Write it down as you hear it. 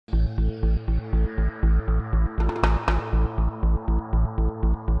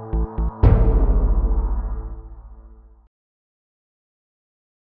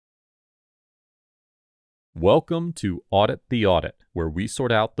Welcome to Audit the Audit, where we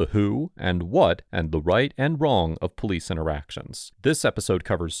sort out the who and what and the right and wrong of police interactions. This episode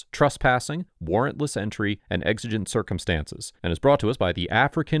covers trespassing, warrantless entry, and exigent circumstances, and is brought to us by the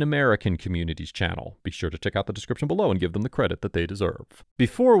African American Communities channel. Be sure to check out the description below and give them the credit that they deserve.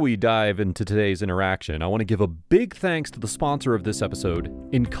 Before we dive into today's interaction, I want to give a big thanks to the sponsor of this episode,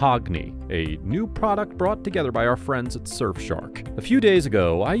 Incite, a new product brought together by our friends at Surfshark. A few days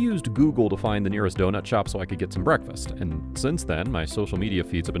ago, I used Google to find the nearest donut shop so I could get some breakfast, and since then, my social media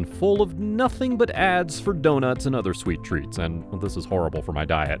feeds have been full of nothing but ads for donuts and other sweet treats, and this is horrible for my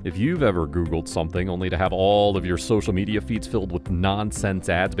diet. If you've ever Googled something only to have all of your social media feeds filled with nonsense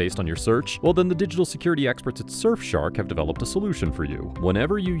ads based on your search, well then the digital security experts at Surfshark have developed a solution for you.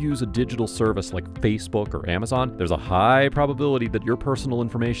 Whenever you use a digital service like Facebook or Amazon, there's a high probability that your personal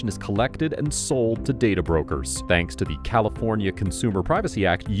information is collected and sold to data brokers. Thanks to the California Consumer Privacy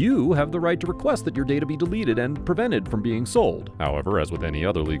Act, you have the right to request that your data be deleted and prevented from being sold. However, as with any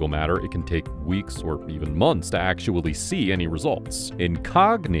other legal matter, it can take weeks or even months to actually see any results.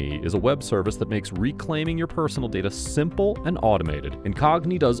 Incite is a web service that makes reclaiming your personal data simple and automated.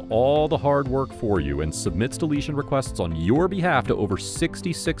 Incite does all the hard work for you and submits deletion requests on your behalf to over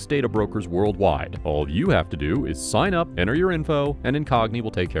 66 data brokers worldwide. All you have to do is sign up, enter your info, and Incite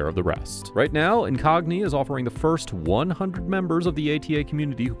will take care of the rest. Right now, Incite is offering the first 100 members of the ATA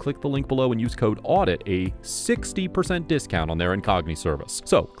community who click the link below and use code AUDIT a 60% discount on their Incite service.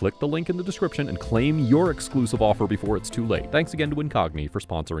 So, click the link in the description and claim your exclusive offer before it's too late. Thanks again to Incite for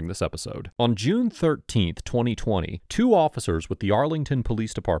sponsoring this episode. On June 13th, 2020, two officers with the Arlington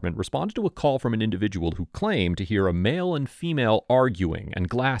Police Department responded to a call from an individual who claimed to hear a male and female arguing and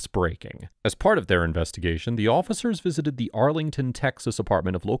glass breaking. As part of their investigation, the officers visited the Arlington, Texas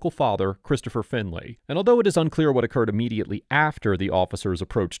apartment of local father Christopher Finley. And although it is unclear what occurred immediately after the officers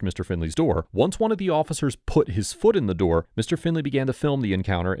approached Mr. Finley's door, once one of the officers put his foot in the door, Mr. Finley began to film the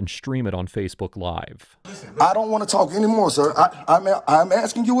encounter and stream it on Facebook Live. I don't want to talk anymore, sir. I'm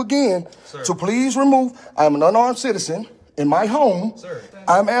asking you again to please remove. I'm an unarmed citizen in my home. Sir,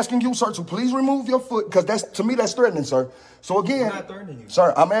 I'm asking you, sir, to please remove your foot, because that's, to me, that's threatening, sir. So again, I'm not threatening you.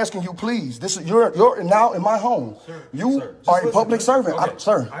 Sir, I'm asking you, please. This is you're now in my home. Sir, you are a public servant, okay.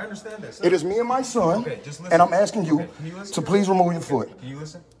 Sir. I understand that, sir. It is me and my son, okay, just listen. And I'm asking you to please remove your foot. Can you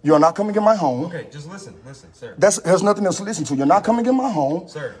listen? You are not coming in my home. Okay, just listen, sir. There's nothing else to listen to. You're not coming in my home.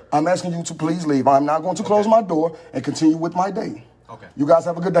 Sir. I'm asking you to please leave. I'm not going to close my door and continue with my day. Okay. You guys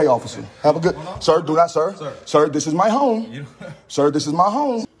have a good day, officer. Okay. Have a good... Sir, do not, sir. Sir, this is my home. Sir, this is my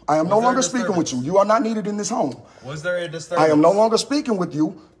home. I am no longer speaking with you. You are not needed in this home. Was there a disturbance? I am no longer speaking with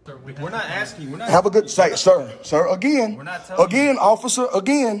you. Sir, we're not asking you. We're not... Have a good... Say, sir, again. We're not telling again, you. Officer,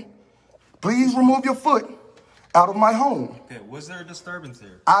 again. Please remove your foot out of my home. Okay, was there a disturbance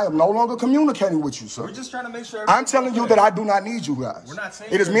here? I am no longer communicating with you, sir. We're just trying to make sure... I'm telling you that I do not need you guys. We're not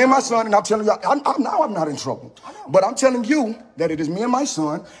saying... It is me and my son, and I'm telling you, now I'm not in trouble. But I'm telling you that it is me and my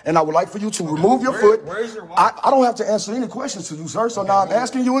son, and I would like for you to remove your foot. Where's your wife? I don't have to answer any questions to you, sir, so now I'm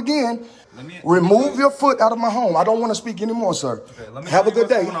asking you again. Remove your foot out of my home. I don't want to speak anymore, sir. Okay, have a good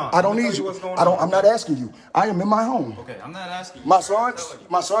day. I don't need you. I'm not asking you. I am in my home. Okay, I'm not asking you.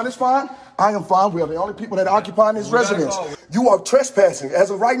 My son is fine. I am fine. We are the only people that occupy this residence. You are trespassing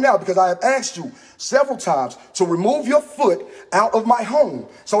as of right now because I have asked you several times to remove your foot out of my home.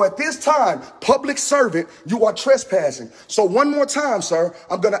 So at this time, public servant, you are trespassing. So one more time, sir,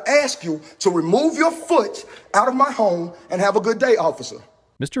 I'm going to ask you to remove your foot out of my home and have a good day, officer.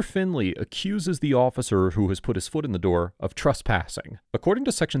 Mr. Finley accuses the officer who has put his foot in the door of trespassing. According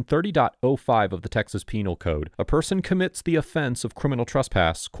to Section 30.05 of the Texas Penal Code, a person commits the offense of criminal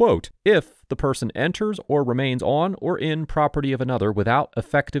trespass, quote, if the person enters or remains on or in property of another without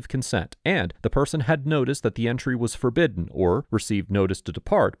effective consent, and the person had noticed that the entry was forbidden or received notice to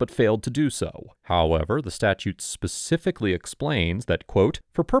depart but failed to do so. However, the statute specifically explains that, quote,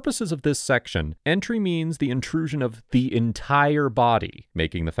 for purposes of this section, entry means the intrusion of the entire body,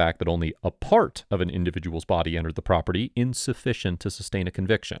 making the fact that only a part of an individual's body entered the property insufficient to sustain a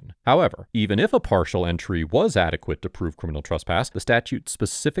conviction. However, even if a partial entry was adequate to prove criminal trespass, the statute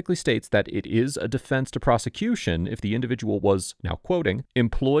specifically states that it is a defense to prosecution if the individual was, now quoting,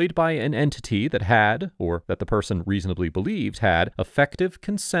 employed by an entity that had, or that the person reasonably believed had, effective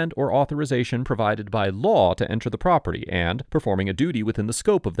consent or authorization provided provided by law to enter the property and performing a duty within the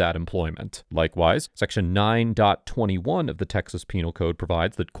scope of that employment. Likewise, Section 9.21 of the Texas Penal Code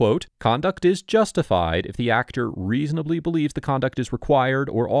provides that, quote, conduct is justified if the actor reasonably believes the conduct is required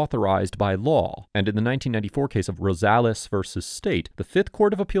or authorized by law. And in the 1994 case of Rosales versus State, the Fifth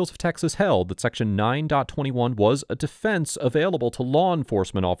Court of Appeals of Texas held that Section 9.21 was a defense available to law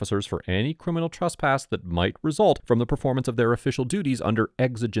enforcement officers for any criminal trespass that might result from the performance of their official duties under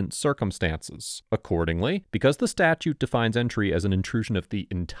exigent circumstances. Accordingly, because the statute defines entry as an intrusion of the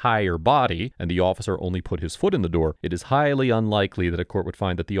entire body, and the officer only put his foot in the door, it is highly unlikely that a court would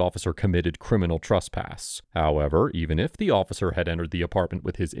find that the officer committed criminal trespass. However, even if the officer had entered the apartment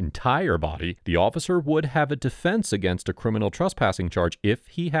with his entire body, the officer would have a defense against a criminal trespassing charge if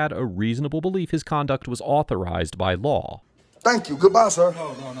he had a reasonable belief his conduct was authorized by law. Thank you. Goodbye, sir. No,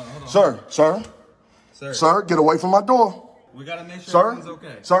 hold on. Sir, get away from my door. We gotta make sure everything's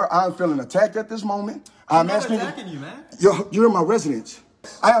okay. Sir, I'm feeling attacked at this moment. I'm not asking attacking you, man. You're in my residence.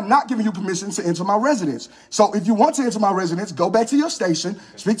 I am not giving you permission to enter my residence. So if you want to enter my residence, go back to your station,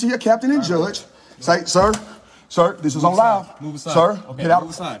 speak to your captain and judge. Say, sir, this is on live. Move aside. Sir, Okay, get out.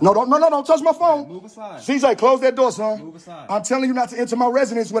 move aside. No, don't touch my phone. Move aside. CJ, close that door, son. Move aside. I'm telling you not to enter my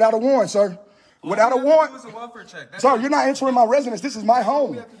residence without a warrant, sir. Without a warrant. Sir, you're not entering my residence. This is my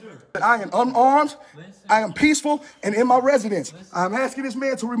home. I am unarmed, I am peaceful, and in my residence. I'm asking this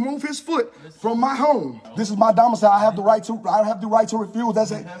man to remove his foot from my home. This is my domicile. I have the right to refuse.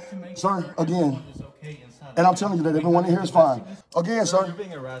 That's it. Sir, again. And I'm telling you that everyone in here is fine. Again, sir. You're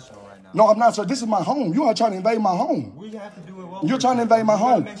being irrational right now. No, I'm not, sir. This is my home. You are trying to invade my home. We have to do it well. You're trying to invade my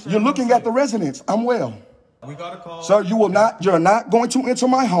home. You're looking at the residence. I'm well. We got a call. Sir, you're not going to enter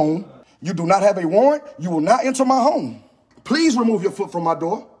my home. You do not have a warrant. You will not enter my home. Please remove your foot from my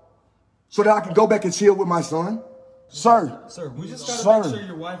door so that I can go back and chill with my son. Sir, we just gotta make sure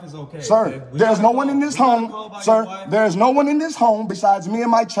your wife is okay. Sir, okay? there's no one in this home. Sir, there is no one in this home besides me and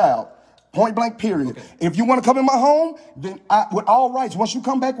my child. Point blank, period. Okay. If you want to come in my home, then with all rights, once you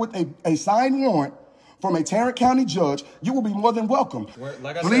come back with a signed warrant from a Tarrant County judge, you will be more than welcome.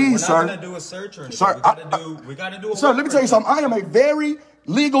 Like I Please, said, we're sir. not gonna do a search or anything. Sir, we gotta do a sir, let me tell you something. I am a very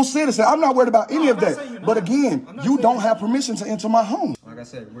legal citizen. I'm not worried about any of that. But again, you don't have permission to enter my home. Like I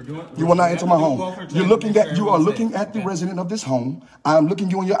said, you will not enter my home. You are looking at the resident of this home. I'm looking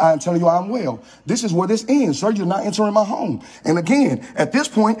you in your eye and telling you I'm well. This is where this ends, sir. You're not entering my home. And again, at this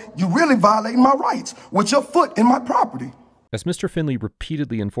point, you're really violating my rights with your foot in my property. As Mr. Finley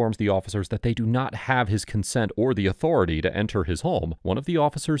repeatedly informs the officers that they do not have his consent or the authority to enter his home, one of the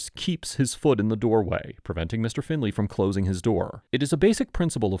officers keeps his foot in the doorway, preventing Mr. Finley from closing his door. It is a basic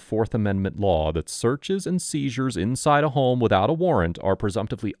principle of Fourth Amendment law that searches and seizures inside a home without a warrant are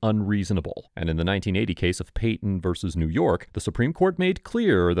presumptively unreasonable. And in the 1980 case of Payton versus New York, the Supreme Court made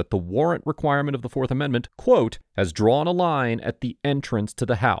clear that the warrant requirement of the Fourth Amendment, quote, has drawn a line at the entrance to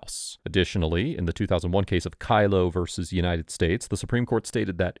the house. Additionally, in the 2001 case of Kylo versus United States, the Supreme Court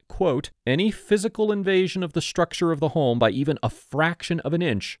stated that, quote, any physical invasion of the structure of the home by even a fraction of an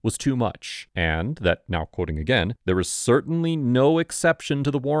inch was too much. And that, now quoting again, there is certainly no exception to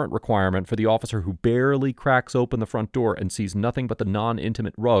the warrant requirement for the officer who barely cracks open the front door and sees nothing but the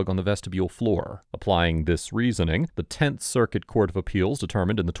non-intimate rug on the vestibule floor. Applying this reasoning, the 10th Circuit Court of Appeals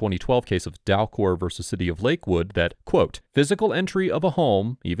determined in the 2012 case of Dalcour versus City of Lakewood that, quote, physical entry of a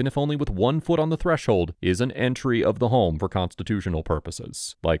home, even if only with 1 foot on the threshold, is an entry of the home for constitutional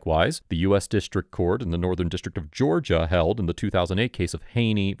purposes. Likewise, the U.S. District Court in the Northern District of Georgia held in the 2008 case of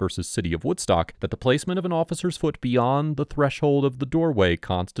Haney versus City of Woodstock that the placement of an officer's foot beyond the threshold of the doorway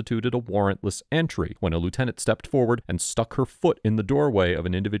constituted a warrantless entry when a lieutenant stepped forward and stuck her foot in the doorway of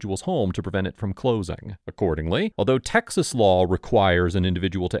an individual's home to prevent it from closing. Accordingly, although Texas law requires an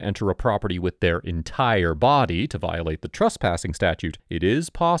individual to enter a property with their entire body to violate the trespassing statute, it is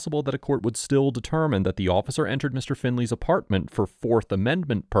possible that a court would still determine that the officer entered Mr. Finley's apartment for Fourth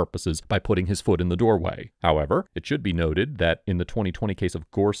Amendment purposes by putting his foot in the doorway. However, it should be noted that in the 2020 case of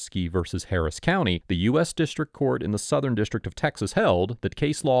Gorski versus Harris County, the U.S. District Court in the Southern District of Texas held that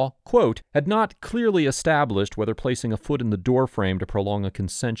case law, quote, had not clearly established whether placing a foot in the doorframe to prolong a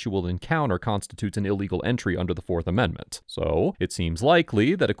consensual encounter constitutes an illegal entry under the Fourth Amendment. So, it seems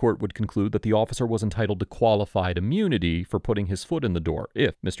likely that a court would conclude that the officer was entitled to qualified immunity for putting his foot in the door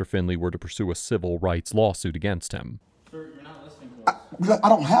if Mr. Finley were to pursue a civil rights lawsuit against him. Sir, you're not listening to us. I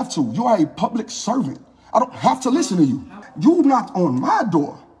don't have to. You are a public servant. I don't have to listen to you. You knocked on my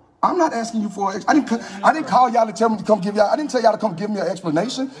door. I'm not asking you for. I didn't call y'all to tell me to come give y'all. I didn't tell y'all to come give me an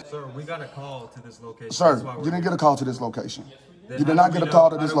explanation. Sir, we got a call to this location. Sir, you didn't get a call to this location. You did not get a call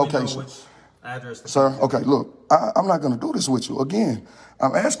to this location. Address. Sir, okay, look, I'm not going to do this with you. Again,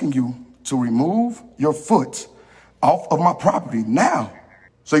 I'm asking you to remove your foot off of my property now.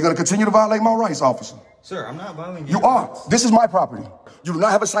 So you're going to continue to violate my rights, officer? Sir, I'm not violating You are. This is my property. You do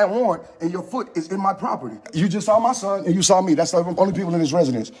not have a signed warrant, and your foot is in my property. You just saw my son, and you saw me. That's the only people in this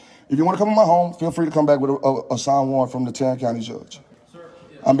residence. If you want to come in my home, feel free to come back with a signed warrant from the Tarrant County judge. Sir,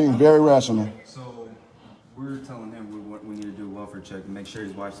 I'm being very rational. so we're telling him we need to do a welfare check and make sure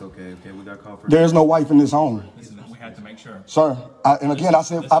his wife's okay. Okay, we got a call for. There is no wife in this home. We had to make sure. Sir, and again, I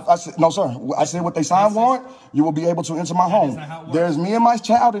said, no, sir. I said with a signed warrant, you will be able to enter my home. There's me and my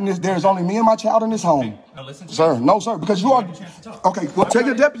child in this. There's only me and my child in this home. Now listen to Sir, me. no, sir, because you are. Okay, well, tell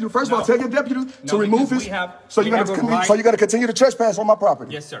your deputy. First of all, tell your deputy to remove his. So you're gonna continue to trespass on my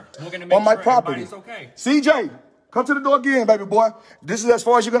property. Yes, sir. We're gonna make on my sure property. everybody's okay. CJ, come to the door again, baby boy. This is as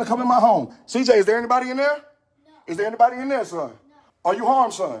far as you're gonna come in my home. CJ, is there anybody in there? No. Is there anybody in there, son? No. Are you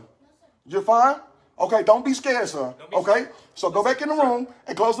harmed, son? No, sir. You're fine? Okay, don't be scared, son. Okay? So go back in the room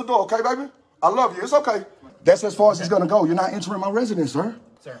and close the door, okay, baby? I love you. It's okay. That's as far as it's going to go. You're not entering my residence, sir.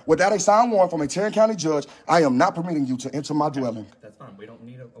 Sir. Without a signed warrant from a Tarrant County judge, I am not permitting you to enter my dwelling. That's fine. We don't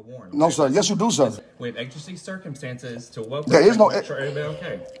need a warrant. No, sir. Yes, you do, sir. We have exigency circumstances to welcome. There is no. Make sure everybody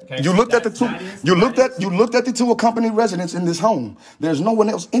okay. You looked at the two. You looked at the two accompanying residents in this home. There's no one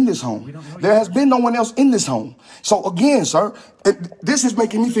else in this home. There has been no one else in this home. So again, sir, this is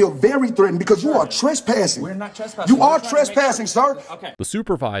making me feel very threatened because you are trespassing. We're not trespassing. You are trespassing, sir. Okay. The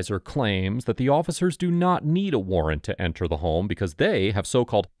supervisor claims that the officers do not need a warrant to enter the home because they have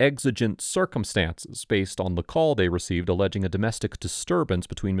so-called exigent circumstances based on the call they received alleging a domestic disturbance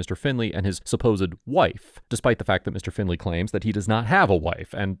between Mr. Finley and his supposed wife, despite the fact that Mr. Finley claims that he does not have a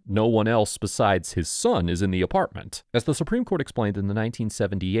wife and no one else besides his son is in the apartment. As the Supreme Court explained in the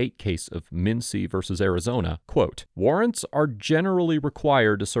 1978 case of Mincy versus Arizona, quote, warrants are generally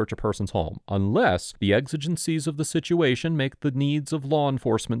required to search a person's home unless the exigencies of the situation make the needs of law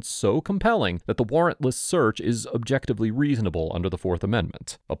enforcement so compelling that the warrantless search is objectively reasonable under the Fourth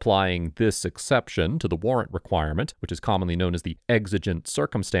Amendment. Applying this exception to the warrant requirement, which is commonly known as the exigent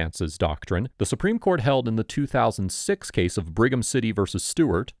circumstances doctrine, the Supreme Court held in the 2006 case of Brigham City versus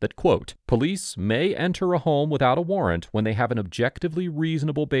Stewart that, quote, police may enter a home without a warrant when they have an objectively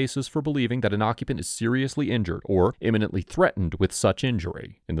reasonable basis for believing that an occupant is seriously injured or imminently threatened with such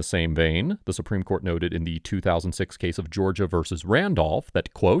injury. In the same vein, the Supreme Court noted in the 2006 case of Georgia versus Randolph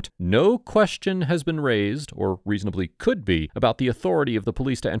that, quote, no question has been raised, or reasonably could be, about the authority of the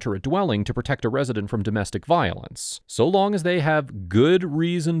police to enter a dwelling to protect a resident from domestic violence. So long as they have good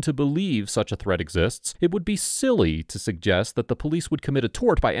reason to believe such a threat exists, it would be silly to suggest that the police would commit a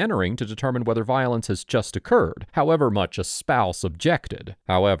tort by entering to determine whether violence has just occurred, however much a spouse objected.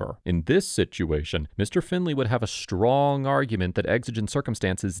 However, in this situation, Mr. Finley would have a strong argument that exigent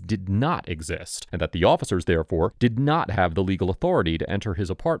circumstances did not exist, and that the officers, therefore, did not have the legal authority to enter his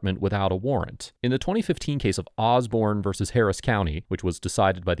apartment without a warrant. In the 2015 case of Osborne versus Harris County, which was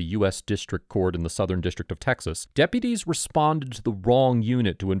decided by the U.S. District Court in the Southern District of Texas, deputies responded to the wrong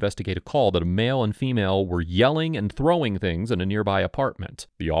unit to investigate a call that a male and female were yelling and throwing things in a nearby apartment.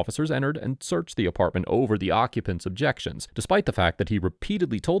 The officers entered and searched the apartment over the occupant's objections, despite the fact that he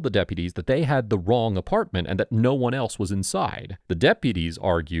repeatedly told the deputies that they had the wrong apartment and that no one else was inside. The deputies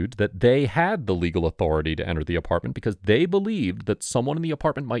argued that they had the legal authority to enter the apartment because they believed that someone in the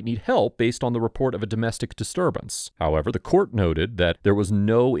apartment might need help based on the report of a domestic disturbance. However, the court noted that there was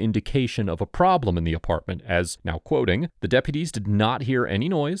no indication of a problem in the apartment as, now quoting, the deputies did not hear any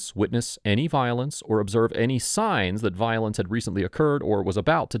noise, witness any violence, or observe any signs that violence had recently occurred or was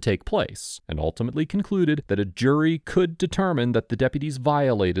about to take place, and ultimately concluded that a jury could determine that the deputies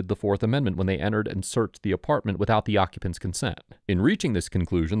violated the Fourth Amendment when they entered and searched the apartment without the occupant's consent. In reaching this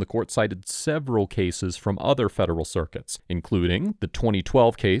conclusion, the court cited several cases from other federal circuits, including the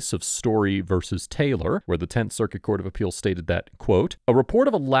 2012 case of Story versus Taylor, where the 10th Circuit Court of Appeals stated that, quote, a report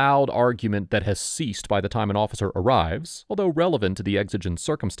of a loud argument that has ceased by the time an officer arrives, although relevant to the exigent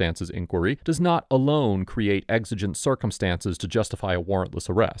circumstances inquiry, does not alone create exigent circumstances to justify a warrantless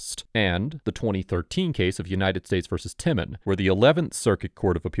arrest. And the 2013 case of United States versus Timmon, where the 11th Circuit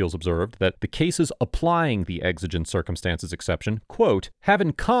Court of Appeals observed that the cases applying the exigent circumstances exception, quote, have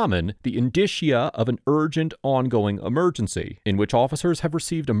in common the indicia of an urgent ongoing emergency, in which officers have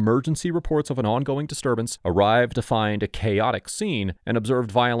received emergency reports of an ongoing disturbance, arrived to find a chaotic scene, scene and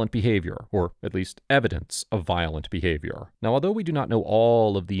observed violent behavior, or at least evidence of violent behavior. Now, although we do not know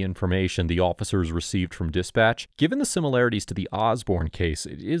all of the information the officers received from dispatch, given the similarities to the Osborne case,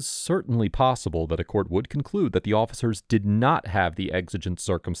 it is certainly possible that a court would conclude that the officers did not have the exigent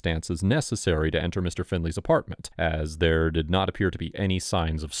circumstances necessary to enter Mr. Finley's apartment, as there did not appear to be any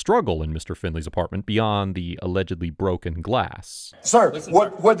signs of struggle in Mr. Finley's apartment beyond the allegedly broken glass. Sir,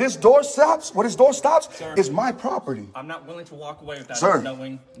 where this door stops, sir, is my property. I'm not willing to walk away without sir,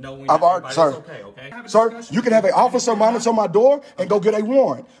 knowing I've already, sir, okay? Sir, you can have an officer monitor my door and go get a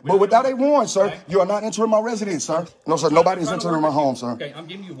warrant. But without a warrant, sir, you are not entering my residence, sir. No, sir, nobody is entering my home, sir. Okay, I'm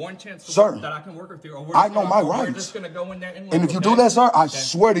giving you one chance sir, that I can work with you. Or I know my rights. And if you do that, sir, I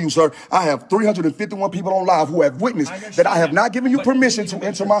swear to you, sir, I have 351 people on live who have witnessed that I have not given you permission to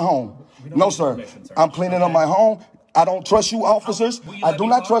enter my home. No, sir. I'm cleaning up my home. I don't trust you, officers. I do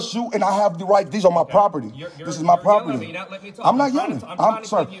not trust you, and I have the right. These are my property. This is my property. I'm not yelling.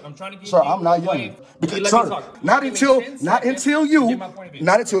 Sir, I'm not yelling. Because, sir, not until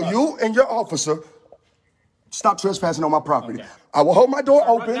you and your officer stop trespassing on my property. Okay. I will hold my door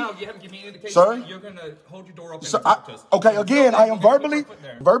open. Right now, you haven't given me an indication sir, that you're going to hold your door open. Sir, okay, again, I am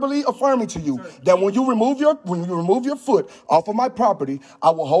verbally affirming to you that when you remove your foot off of my property, I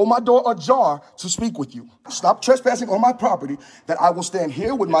will hold my door ajar to speak with you. Stop trespassing on my property, that I will stand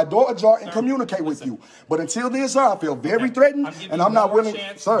here with my door ajar and communicate with you. But until then, sir, I feel very threatened, and I'm not willing.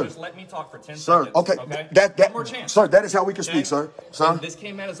 Sir, just let me talk for 10 sir, seconds. Okay, that sir, that is how we can speak, sir. Sir, this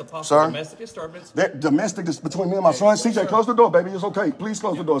came out as a possible domestic disturbance. Domestic between me and my son. CJ, close the door, baby. It's okay. Please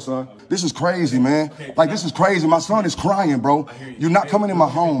close the door, son. This is crazy, man. Like, this is crazy. My son is crying, bro. You're not coming in my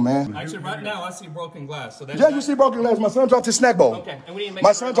home, man. Actually, right now, I see broken glass. So yeah, you see broken glass. My son dropped his snack bowl. Okay. And we didn't make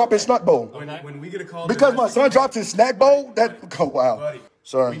my son dropped his snack bowl. When we get a call, because my son dropped his snack bowl, oh, wow. Buddy,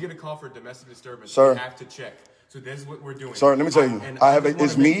 sir. We get a call for domestic disturbance. Sir. We have to check. So this is what we're doing. Sir, let me tell you.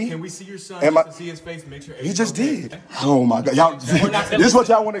 It's me. Can we see your son? And see his face. Make sure. He just did. Okay. Oh my God, y'all! This is what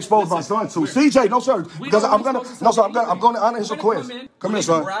y'all want to expose my son to. CJ, no sir, because I'm gonna honor his request. Come here,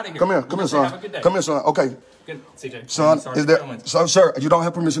 son. Come here, son. Come here, son. Okay. CJ. Son, is there? So, sir, you don't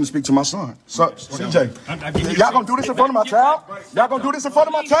have permission to speak to my son. Sir, CJ, y'all gonna do this in front of my child? Y'all gonna do this in front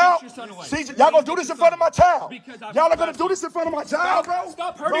of my child? CJ, y'all gonna do this in front of my child? Y'all are gonna do this in front of my child, bro?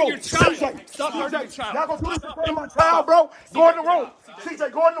 Stop hurting your child. Stop hurting your child. Y'all gonna do this in front of my child, bro? Go in the room.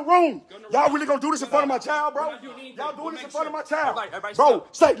 CJ, go in the room. Y'all really gonna do this in front of my child, bro? Y'all doing this in front of my child. Bro,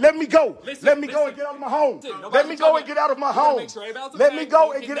 say, let me go. Let me go and get out of my home. Let me go and get out of my home. Let me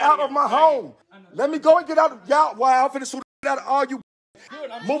go and get out of my home. Let me go and get out of y'all. Wow, I'm finna shoot out of all you.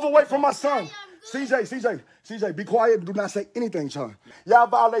 Move away from my son. CJ, be quiet and do not say anything, son. Y'all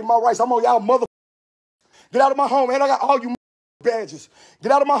violate my rights. I'm on y'all mother. Get out of my home, man. I got all you badges.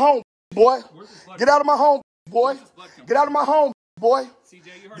 Get out of my home, boy. Get out of my home, boy. Get out of my home, boy.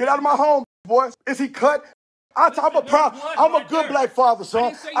 Get out of my home, boy. Is he cut? I'm a good black father,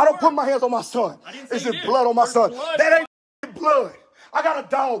 son. I don't put my hands on my son. Is it blood on my son? That ain't blood. I got a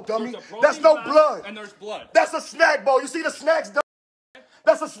dog, dummy. That's no blood. And there's blood. That's a snack bowl. You see the snacks, dumb?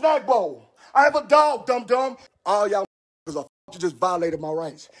 That's a snack bowl. I have a dog, dum-dum. All y'all you just violated my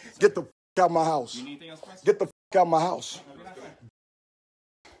rights. Get the out of my house. You need anything else, Chris? Get the out of my house.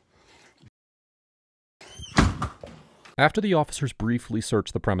 After the officers briefly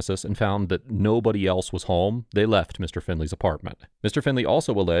searched the premises and found that nobody else was home, they left Mr. Finley's apartment. Mr. Finley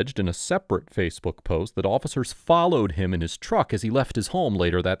also alleged in a separate Facebook post that officers followed him in his truck as he left his home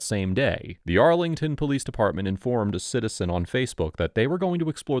later that same day. The Arlington Police Department informed a citizen on Facebook that they were going to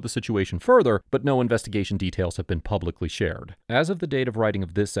explore the situation further, but no investigation details have been publicly shared. As of the date of writing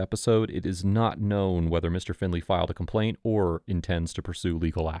of this episode, it is not known whether Mr. Finley filed a complaint or intends to pursue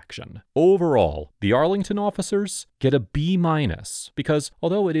legal action. Overall, the Arlington officers get a B-, because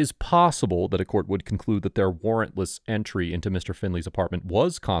although it is possible that a court would conclude that their warrantless entry into Mr. Finley's apartment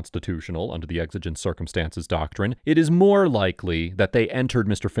was constitutional under the exigent circumstances doctrine, it is more likely that they entered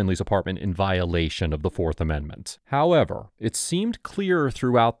Mr. Finley's apartment in violation of the Fourth Amendment. However, it seemed clear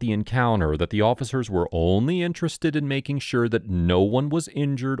throughout the encounter that the officers were only interested in making sure that no one was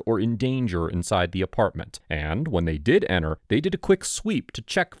injured or in danger inside the apartment, and when they did enter, they did a quick sweep to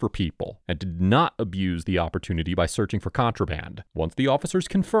check for people and did not abuse the opportunity by searching for contraband. Once the officers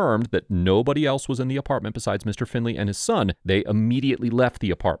confirmed that nobody else was in the apartment besides Mr. Finley and his son, they immediately left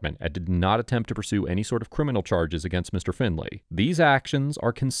the apartment and did not attempt to pursue any sort of criminal charges against Mr. Finley. These actions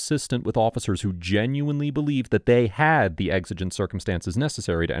are consistent with officers who genuinely believed that they had the exigent circumstances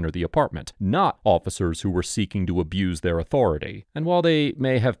necessary to enter the apartment, not officers who were seeking to abuse their authority. And while they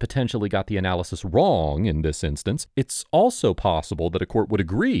may have potentially got the analysis wrong in this instance, it's also possible that a court would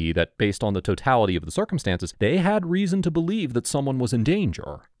agree that based on the totality of the circumstances, they had had reason to believe that someone was in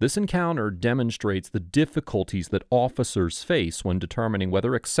danger. This encounter demonstrates the difficulties that officers face when determining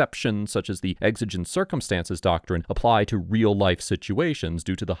whether exceptions such as the exigent circumstances doctrine apply to real-life situations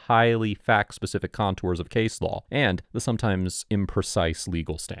due to the highly fact-specific contours of case law and the sometimes imprecise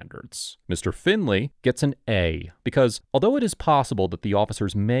legal standards. Mr. Finley gets an A because, although it is possible that the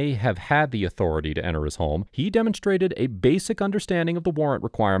officers may have had the authority to enter his home, he demonstrated a basic understanding of the warrant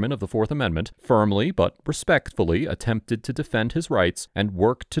requirement of the Fourth Amendment, firmly but respectfully attempted to defend his rights, and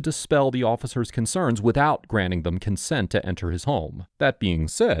worked to dispel the officers' concerns without granting them consent to enter his home. That being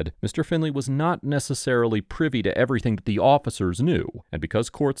said, Mr. Finley was not necessarily privy to everything that the officers knew, and because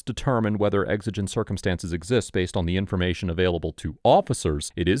courts determine whether exigent circumstances exist based on the information available to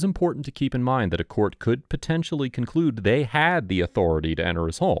officers, it is important to keep in mind that a court could potentially conclude they had the authority to enter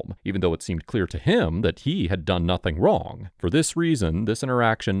his home, even though it seemed clear to him that he had done nothing wrong. For this reason, this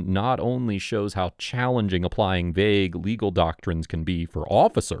interaction not only shows how challenging applying vague legal doctrines can be for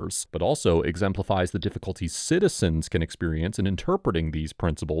officers, but also exemplifies the difficulties citizens can experience in interpreting these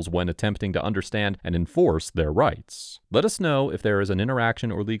principles when attempting to understand and enforce their rights. Let us know if there is an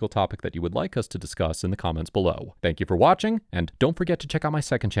interaction or legal topic that you would like us to discuss in the comments below. Thank you for watching, and don't forget to check out my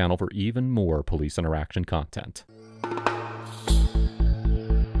second channel for even more police interaction content.